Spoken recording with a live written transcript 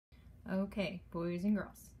Okay, boys and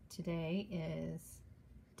girls, today is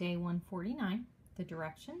day 149. The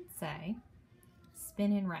directions say,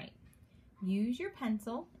 spin and write. Use your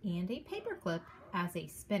pencil and a paperclip as a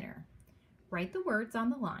spinner. Write the words on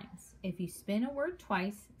the lines. If you spin a word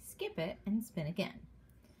twice, skip it and spin again.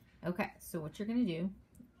 Okay, so what you're going to do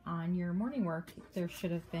on your morning work, there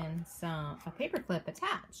should have been a paperclip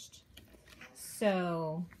attached.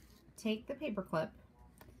 So take the paperclip,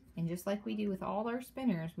 and just like we do with all our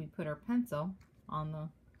spinners, we put our pencil on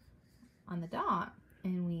the dot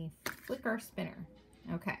and we flick our spinner.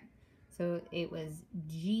 Okay, so it was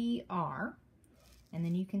GR, and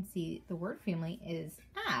then you can see the word family is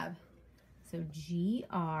AB. So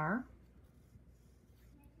GRAB.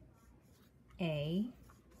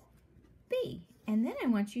 And then I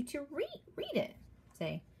want you to read it.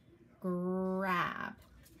 Say grab,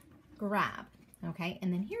 grab. Okay,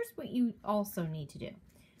 and then here's what you also need to do.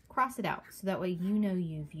 Cross it out so that way you know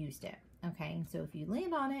you've used it. Okay, and so if you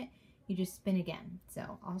land on it, you just spin again.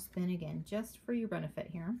 So I'll spin again just for your benefit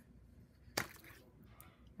here.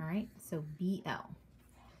 All right, so BL.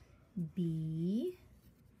 BLAB.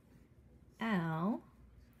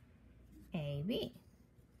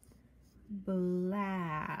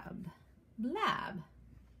 Blab. Blab.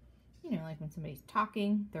 You know, like when somebody's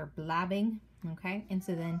talking, they're blabbing. Okay, and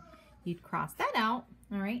so then you'd cross that out.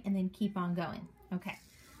 All right, and then keep on going. Okay.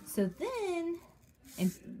 So then,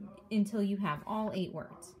 until you have all 8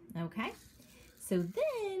 words, okay? So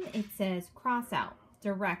then it says cross out,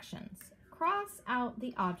 directions. Cross out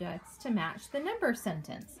the objects to match the number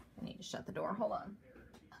sentence. I need to shut the door, hold on.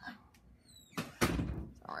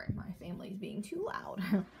 Sorry, my family's being too loud.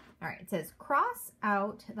 All right, it says cross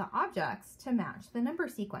out the objects to match the number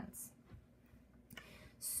sequence.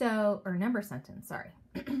 So, or number sentence, sorry.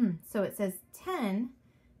 So it says 10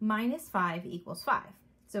 minus 5 equals 5.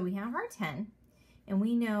 So we have our 10, and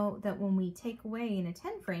we know that when we take away in a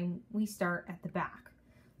 10 frame, we start at the back.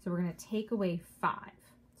 So we're going to take away 5.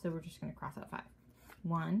 So we're just going to cross out 5.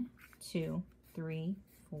 1, 2, 3,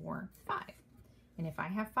 4, 5. And if I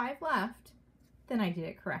have 5 left, then I did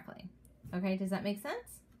it correctly. Okay, does that make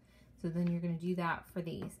sense? So then you're going to do that for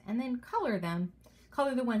these. And then color them.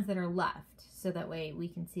 Color the ones that are left, so that way we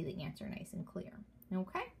can see the answer nice and clear.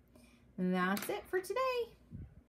 Okay? And that's it for today.